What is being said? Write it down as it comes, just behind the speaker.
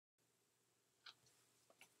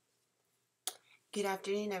Good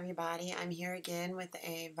afternoon, everybody. I'm here again with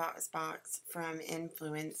a Vox box from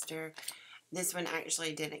Influenster. This one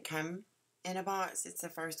actually didn't come in a box. It's the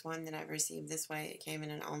first one that I've received this way. It came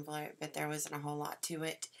in an envelope, but there wasn't a whole lot to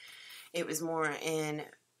it. It was more in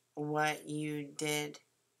what you did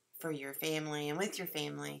for your family and with your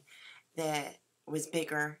family that was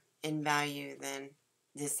bigger in value than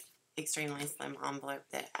this extremely slim envelope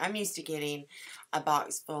that I'm used to getting a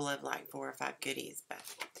box full of like 4 or 5 goodies, but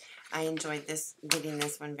I enjoyed getting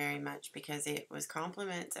this one very much because it was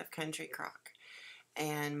compliments of Country Crock.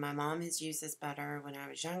 And my mom has used this butter when I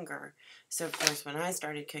was younger. So, of course, when I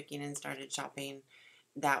started cooking and started shopping,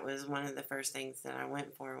 that was one of the first things that I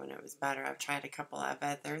went for when it was butter. I've tried a couple of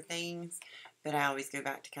other things, but I always go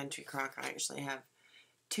back to Country Crock. I actually have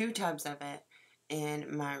 2 tubs of it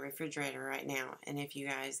in my refrigerator right now. And if you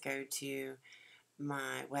guys go to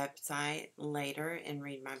my website later and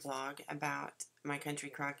read my blog about my Country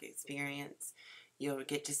Crock experience, you'll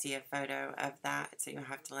get to see a photo of that, so you'll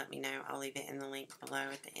have to let me know. I'll leave it in the link below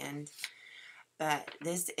at the end. But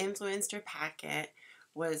this Influencer packet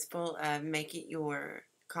was full of make it your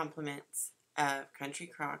compliments of Country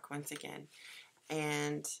Crock once again,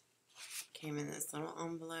 and came in this little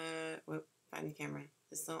envelope. Whoop, find the camera.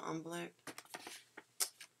 This little envelope,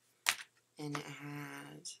 and it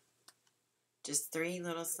had just 3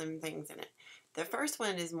 little slim things in it. The first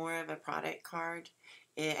one is more of a product card.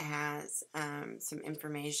 It has some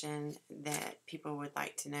information that people would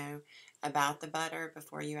like to know about the butter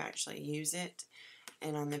before you actually use it.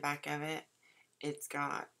 And on the back of it, it's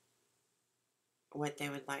got what they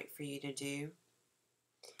would like for you to do.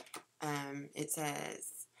 It says,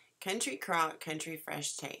 Country Crock, Country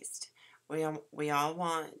Fresh Taste. We all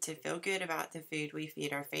want to feel good about the food we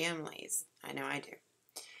feed our families. I know I do.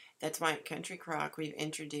 That's why at Country Crock we've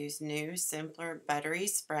introduced new, simpler, buttery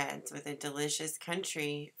spreads with a delicious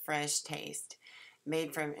country fresh taste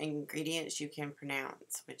made from ingredients you can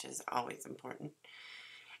pronounce, which is always important.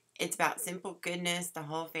 It's about simple goodness the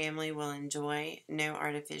whole family will enjoy. No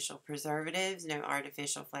artificial preservatives, no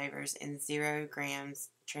artificial flavors, and 0 grams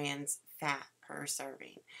trans fat per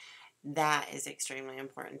serving. That is extremely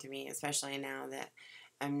important to me, especially now that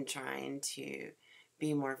I'm trying to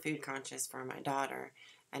be more food conscious for my daughter.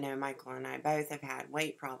 I know Michael and I both have had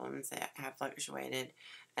weight problems that have fluctuated,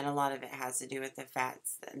 and a lot of it has to do with the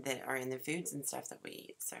fats that are in the foods and stuff that we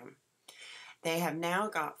eat. So they have now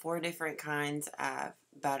got 4 different kinds of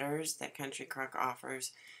butters that Country Crock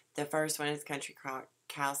offers. The first one is Country Crock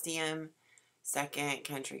Calcium, second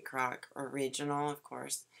Country Crock Original, of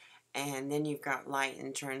course, and then you've got Light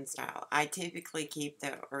and Turnstile. I typically keep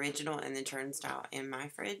the original and the Turnstile in my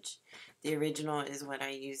fridge. The original is what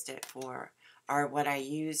I used it for, or what I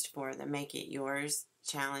used for the Make It Yours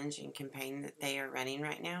challenge and campaign that they are running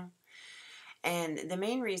right now. And the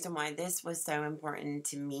main reason why this was so important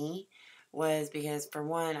to me was because, for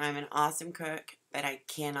one, I'm an awesome cook, but I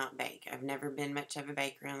cannot bake. I've never been much of a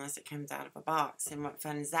baker unless it comes out of a box, and what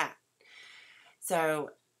fun is that?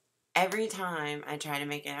 So every time I try to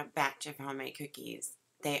make a batch of homemade cookies,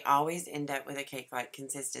 they always end up with a cake-like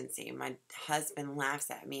consistency. My husband laughs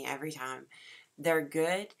at me every time. They're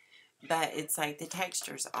good, but it's like the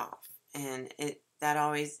texture's off, and that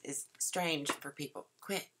always is strange for people.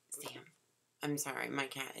 Quit, Sam. I'm sorry, my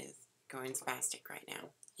cat is going spastic right now.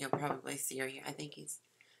 You'll probably see her here. I think he's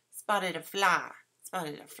spotted a fly.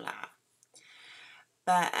 Spotted a fly.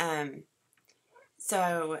 But,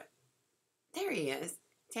 so, there he is.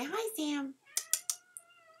 Say hi, Sam.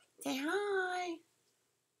 Say hi.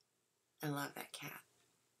 I love that cat.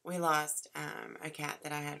 We lost a cat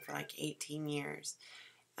that I had for like 18 years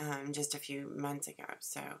just a few months ago.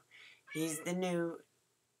 So he's the new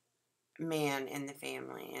man in the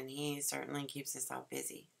family, and he certainly keeps us all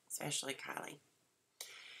busy, especially Kylie.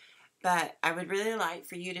 But I would really like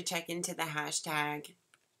for you to check into the hashtag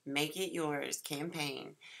Make It Yours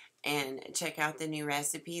campaign and check out the new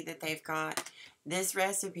recipe that they've got. This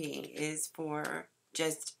recipe is for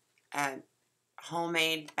just a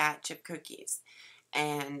homemade batch of cookies.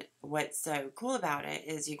 And what's so cool about it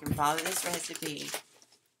is you can follow this recipe,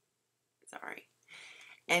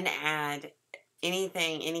 and add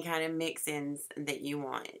anything, any kind of mix-ins that you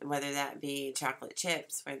want, whether that be chocolate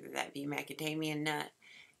chips, whether that be macadamia nut,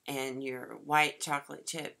 and your white chocolate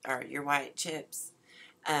chip, or your white chips.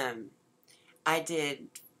 I did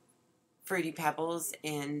Fruity Pebbles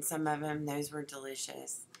in some of them. Those were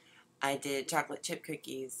delicious. I did chocolate chip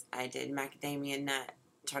cookies. I did macadamia nut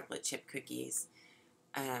chocolate chip cookies.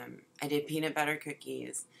 I did peanut butter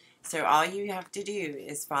cookies. So all you have to do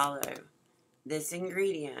is follow this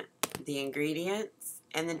ingredient, the ingredients,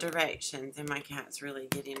 and the directions. And my cat's really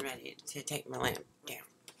getting ready to take my lamp down.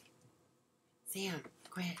 Sam,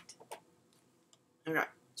 quit. Okay,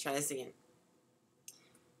 try this again.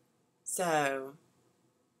 So,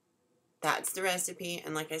 that's the recipe.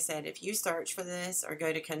 And like I said, if you search for this or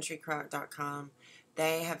go to countrycrock.com,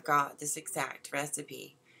 they have got this exact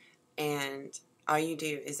recipe. And all you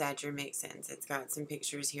do is add your mix-ins. It's got some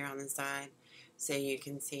pictures here on the side so you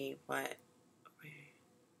can see what.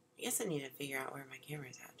 I guess I need to figure out where my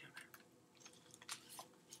camera's at,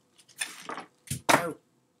 don't I? Oh.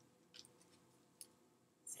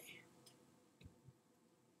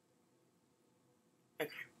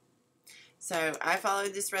 Okay. So I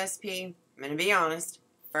followed this recipe. I'm going to be honest.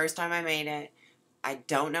 First time I made it, I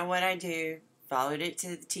don't know what I do. Followed it to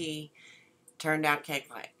the T. Turned out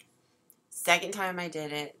cake-like. Second time I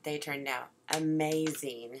did it, they turned out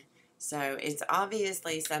amazing. So it's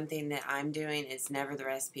obviously something that I'm doing. It's never the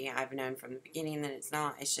recipe. I've known from the beginning that it's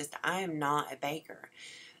not. It's just I am not a baker.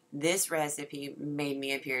 This recipe made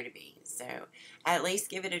me appear to be. So at least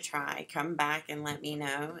give it a try. Come back and let me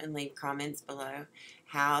know and leave comments below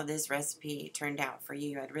how this recipe turned out for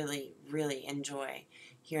you. I'd really, really enjoy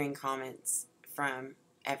hearing comments from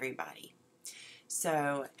everybody.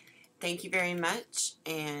 So thank you very much.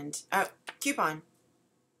 And, oh, coupon.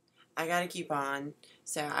 I got a coupon,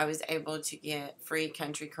 so I was able to get free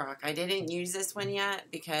Country Crock. I didn't use this one yet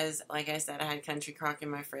because, like I said, I had Country Crock in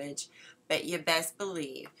my fridge. But you best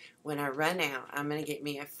believe when I run out, I'm going to get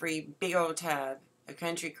me a free big old tub of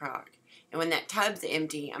Country Crock. And when that tub's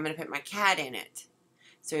empty, I'm going to put my cat in it.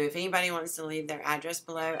 So if anybody wants to leave their address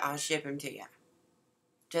below, I'll ship them to you.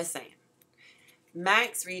 Just saying.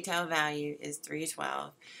 Max retail value is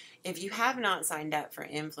 $3.12. If you have not signed up for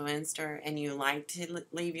Influenster and you like to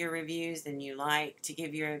leave your reviews and you like to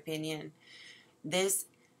give your opinion, this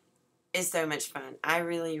is so much fun. I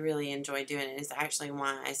really, really enjoy doing it. It's actually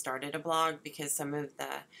why I started a blog, because some of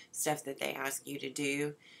the stuff that they ask you to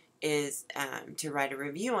do is to write a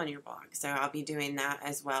review on your blog. So I'll be doing that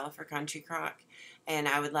as well for Country Crock. And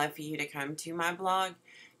I would love for you to come to my blog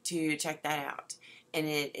to check that out. And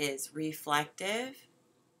it is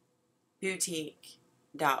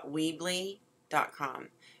reflectiveboutique.weebly.com.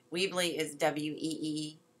 Weebly is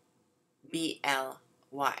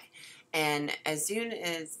Weebly. And as soon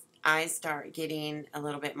as I start getting a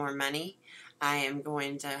little bit more money, I am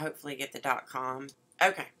going to hopefully get the .com.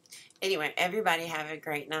 Okay. Anyway, everybody have a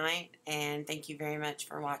great night, and thank you very much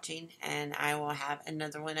for watching, and I will have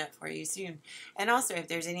another one up for you soon. And also, if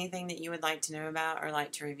there's anything that you would like to know about or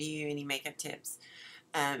like to review, any makeup tips,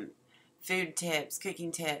 food tips,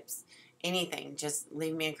 cooking tips, anything, just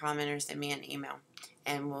leave me a comment or send me an email,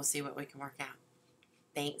 and we'll see what we can work out.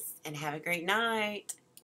 Thanks, and have a great night.